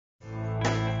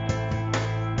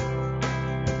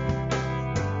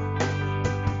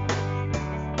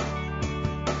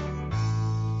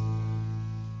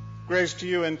Grace to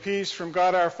you and peace from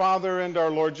God our Father and our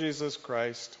Lord Jesus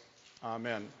Christ.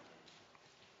 Amen.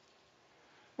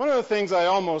 One of the things I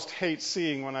almost hate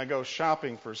seeing when I go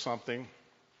shopping for something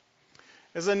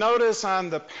is a notice on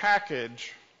the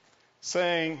package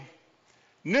saying,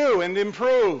 new and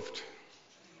improved.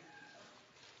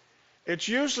 It's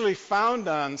usually found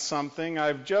on something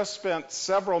I've just spent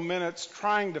several minutes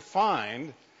trying to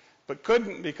find, but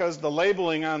couldn't because the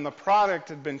labeling on the product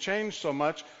had been changed so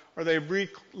much, or they've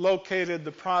relocated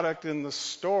the product in the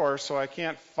store so I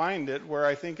can't find it where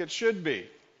I think it should be.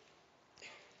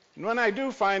 And when I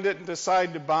do find it and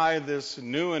decide to buy this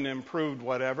new and improved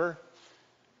whatever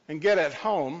and get it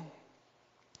home,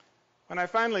 when I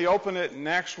finally open it and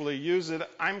actually use it,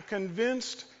 I'm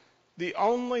convinced the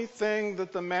only thing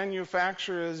that the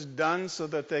manufacturer has done so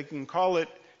that they can call it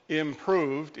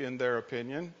improved, in their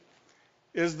opinion,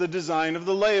 is the design of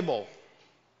the label.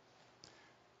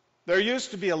 There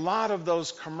used to be a lot of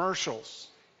those commercials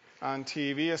on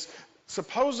TV,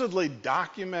 supposedly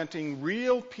documenting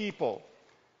real people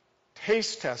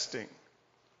taste testing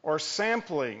or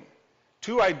sampling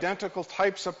two identical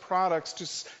types of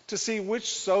products to see which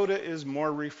soda is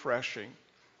more refreshing,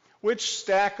 which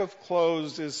stack of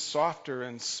clothes is softer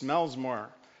and smells more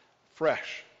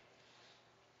fresh,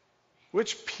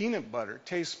 which peanut butter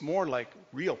tastes more like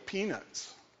real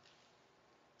peanuts.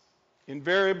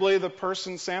 Invariably, the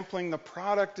person sampling the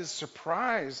product is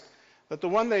surprised that the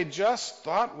one they just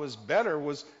thought was better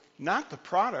was not the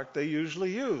product they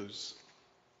usually use.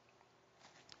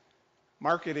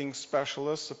 Marketing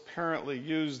specialists apparently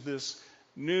use this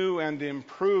new and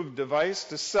improved device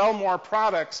to sell more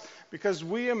products because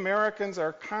we Americans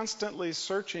are constantly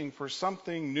searching for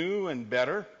something new and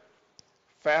better,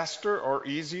 faster or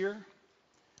easier,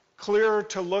 clearer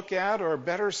to look at or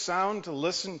better sound to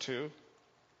listen to.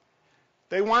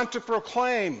 They want to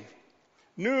proclaim,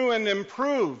 new and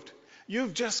improved.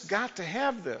 You've just got to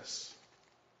have this.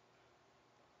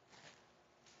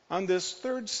 On this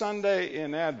third Sunday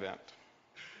in Advent,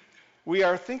 we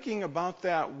are thinking about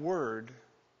that word,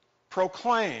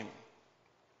 proclaim.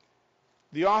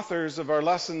 The authors of our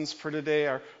lessons for today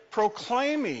are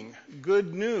proclaiming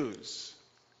good news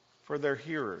for their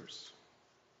hearers.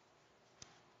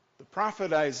 The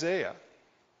prophet Isaiah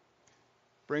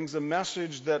brings a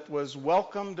message that was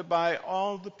welcomed by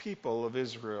all the people of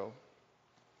Israel.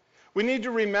 We need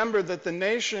to remember that the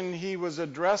nation he was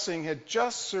addressing had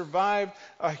just survived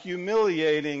a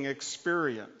humiliating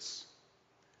experience.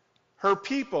 Her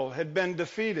people had been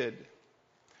defeated,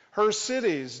 her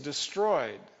cities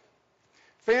destroyed,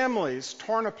 families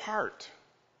torn apart.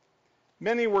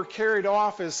 Many were carried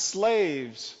off as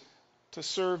slaves to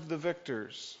serve the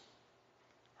victors.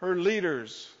 Her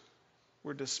leaders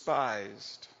were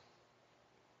despised.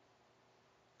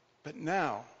 But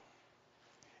now,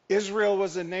 Israel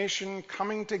was a nation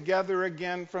coming together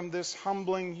again from this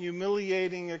humbling,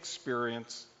 humiliating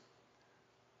experience,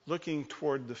 looking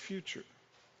toward the future.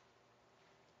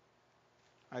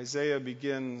 Isaiah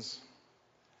begins,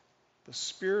 "The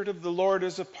Spirit of the Lord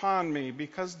is upon me,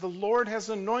 because the Lord has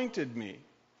anointed me.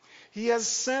 He has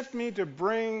sent me to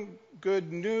bring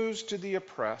good news to the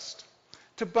oppressed,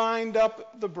 to bind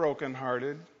up the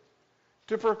brokenhearted,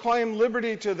 to proclaim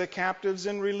liberty to the captives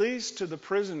and release to the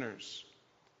prisoners,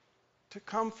 to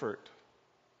comfort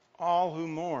all who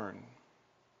mourn."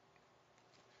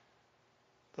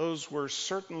 Those were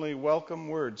certainly welcome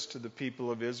words to the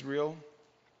people of Israel.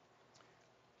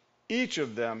 Each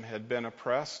of them had been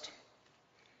oppressed,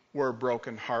 were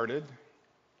brokenhearted,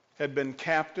 had been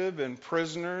captive and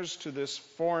prisoners to this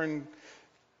foreign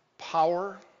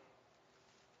power,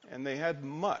 and they had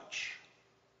much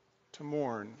to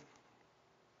mourn.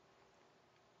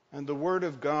 And the Word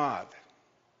of God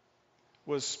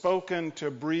was spoken to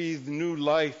breathe new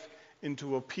life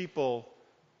into a people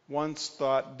once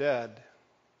thought dead.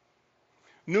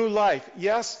 New life,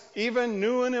 yes, even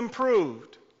new and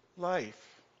improved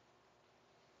life,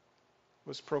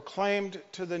 was proclaimed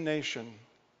to the nation,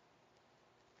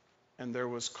 and there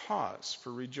was cause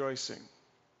for rejoicing.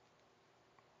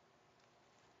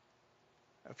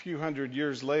 A few hundred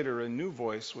years later, a new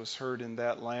voice was heard in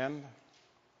that land.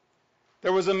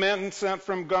 There was a man sent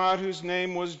from God whose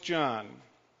name was John.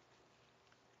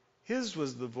 His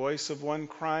was the voice of one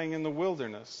crying in the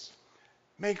wilderness,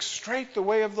 "Make straight the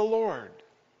way of the Lord."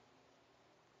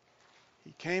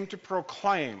 He came to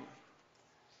proclaim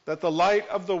that the light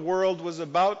of the world was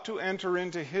about to enter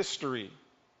into history.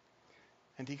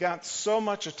 And he got so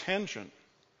much attention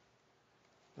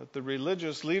that the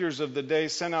religious leaders of the day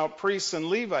sent out priests and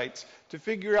Levites to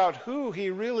figure out who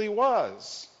he really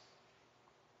was.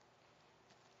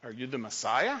 Are you the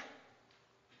Messiah?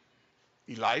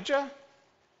 Elijah?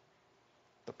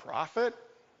 the prophet?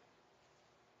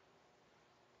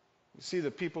 You see,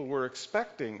 the people were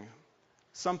expecting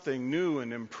something new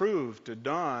and improved to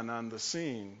dawn on the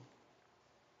scene.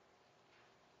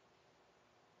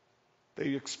 They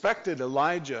expected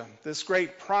Elijah, this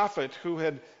great prophet who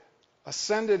had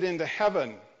ascended into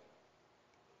heaven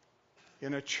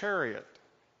in a chariot,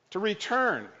 to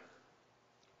return.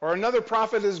 Or another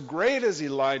prophet as great as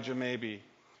Elijah, maybe,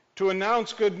 to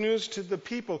announce good news to the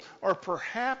people. Or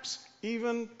perhaps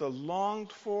even the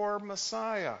longed-for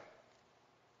Messiah.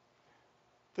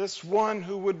 This one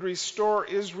who would restore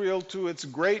Israel to its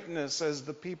greatness as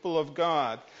the people of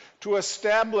God, to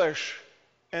establish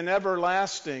an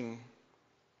everlasting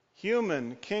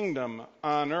human kingdom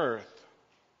on earth.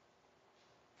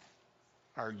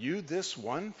 Are you this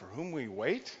one for whom we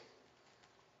wait?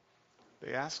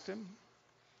 They asked him.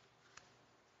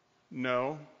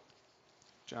 No,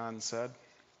 John said.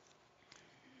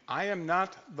 I am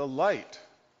not the light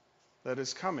that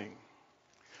is coming,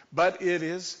 but it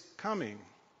is coming.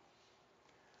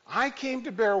 I came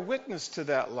to bear witness to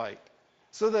that light,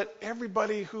 so that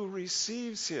everybody who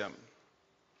receives him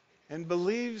and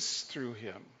believes through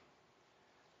him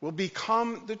will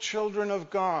become the children of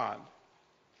God,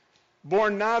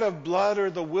 born not of blood or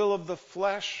the will of the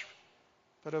flesh,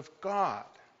 but of God.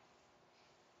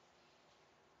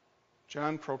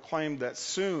 John proclaimed that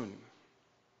soon,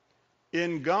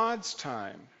 in God's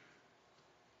time,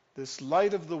 this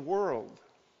light of the world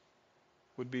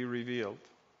would be revealed.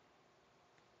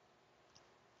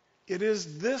 It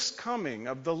is this coming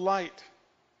of the light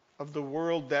of the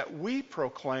world that we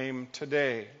proclaim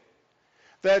today,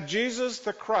 that Jesus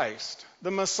the Christ,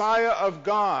 the Messiah of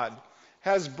God,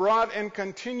 has brought and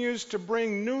continues to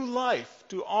bring new life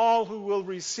to all who will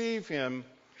receive him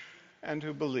and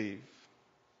who believe.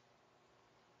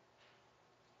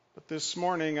 But this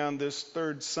morning, on this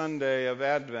third Sunday of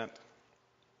Advent,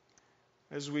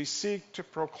 as we seek to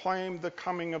proclaim the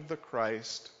coming of the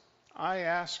Christ, I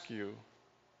ask you,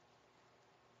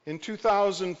 in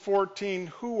 2014,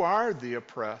 who are the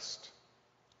oppressed,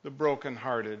 the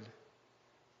brokenhearted,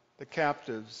 the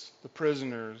captives, the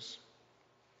prisoners,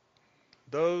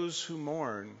 those who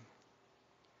mourn,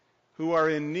 who are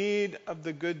in need of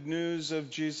the good news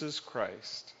of Jesus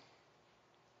Christ?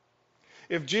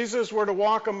 If Jesus were to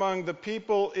walk among the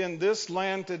people in this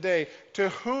land today, to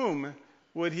whom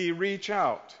would he reach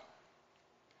out?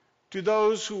 To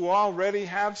those who already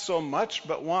have so much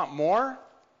but want more?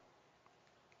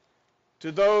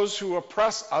 To those who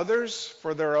oppress others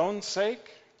for their own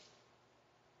sake?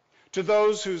 To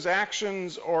those whose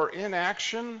actions or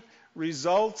inaction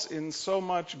results in so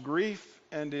much grief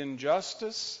and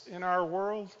injustice in our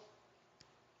world?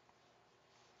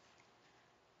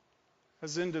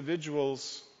 As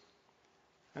individuals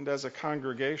and as a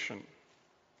congregation,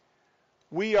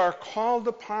 we are called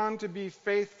upon to be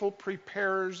faithful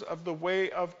preparers of the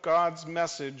way of God's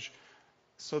message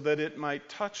so that it might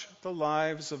touch the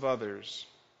lives of others.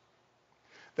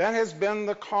 That has been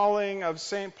the calling of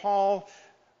St. Paul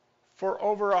for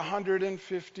over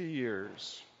 150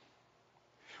 years.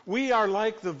 We are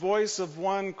like the voice of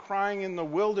one crying in the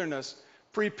wilderness,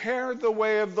 "Prepare the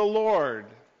way of the Lord."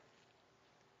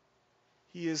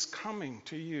 He is coming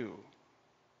to you.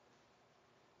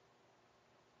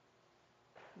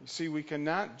 You see, we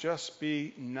cannot just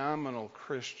be nominal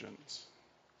Christians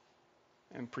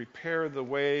and prepare the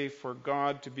way for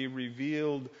God to be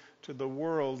revealed to the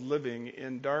world living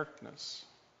in darkness.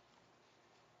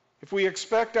 If we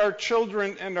expect our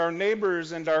children and our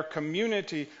neighbors and our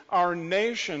community, our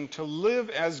nation, to live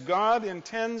as God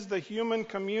intends the human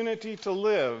community to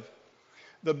live,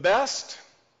 the best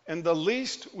and the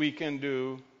least we can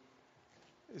do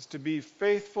is to be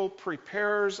faithful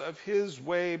preparers of his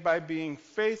way by being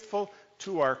faithful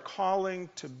to our calling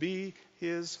to be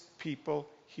his people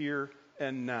here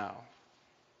and now.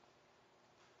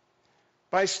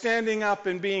 By standing up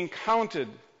and being counted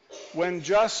when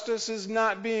justice is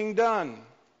not being done.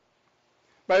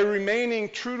 By remaining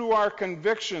true to our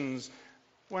convictions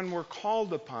when we're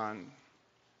called upon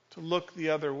to look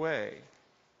the other way.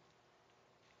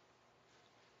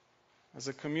 As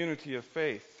a community of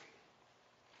faith,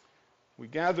 we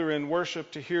gather in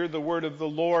worship to hear the word of the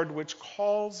Lord, which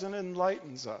calls and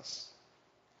enlightens us.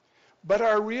 But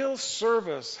our real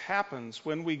service happens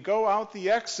when we go out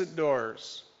the exit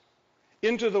doors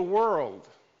into the world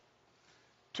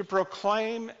to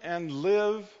proclaim and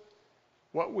live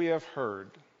what we have heard,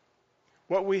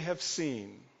 what we have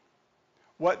seen,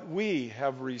 what we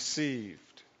have received.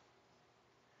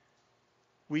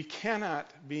 We cannot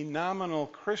be nominal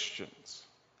Christians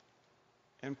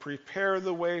and prepare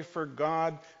the way for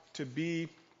God to be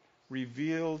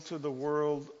revealed to the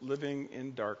world living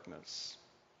in darkness.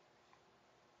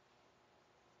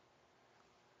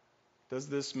 Does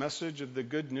this message of the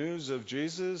good news of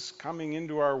Jesus coming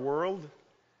into our world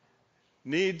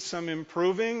need some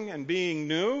improving and being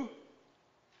new?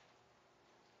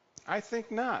 I think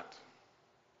not.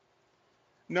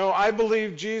 No, I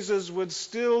believe Jesus would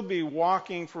still be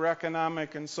walking for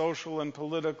economic and social and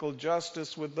political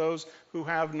justice with those who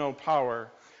have no power.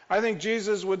 I think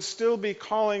Jesus would still be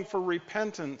calling for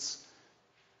repentance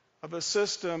of a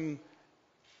system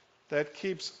that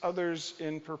keeps others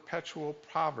in perpetual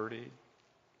poverty.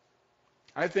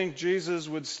 I think Jesus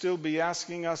would still be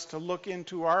asking us to look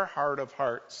into our heart of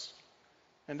hearts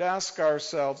and ask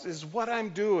ourselves, is what I'm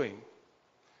doing,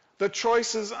 the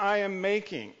choices I am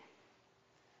making,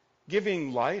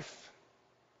 giving life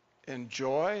and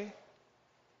joy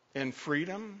and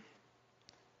freedom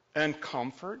and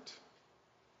comfort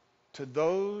to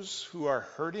those who are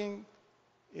hurting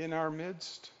in our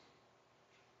midst?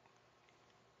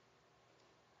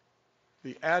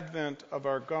 The advent of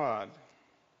our God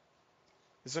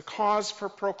is a cause for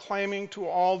proclaiming to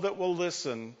all that will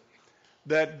listen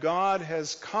that God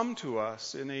has come to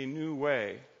us in a new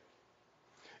way.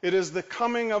 It is the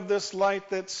coming of this light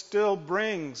that still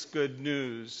brings good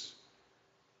news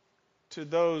to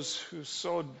those who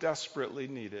so desperately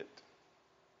need it.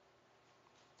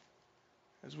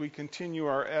 As we continue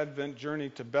our Advent journey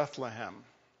to Bethlehem,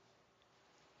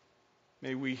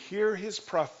 may we hear his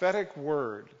prophetic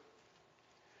word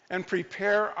and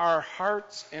prepare our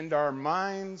hearts and our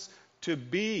minds to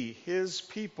be his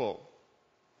people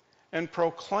and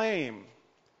proclaim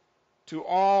to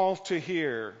all to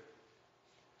hear,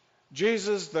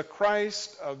 Jesus the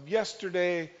Christ of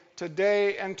yesterday,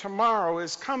 today, and tomorrow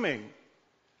is coming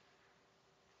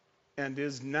and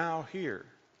is now here.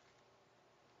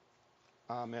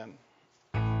 Amen.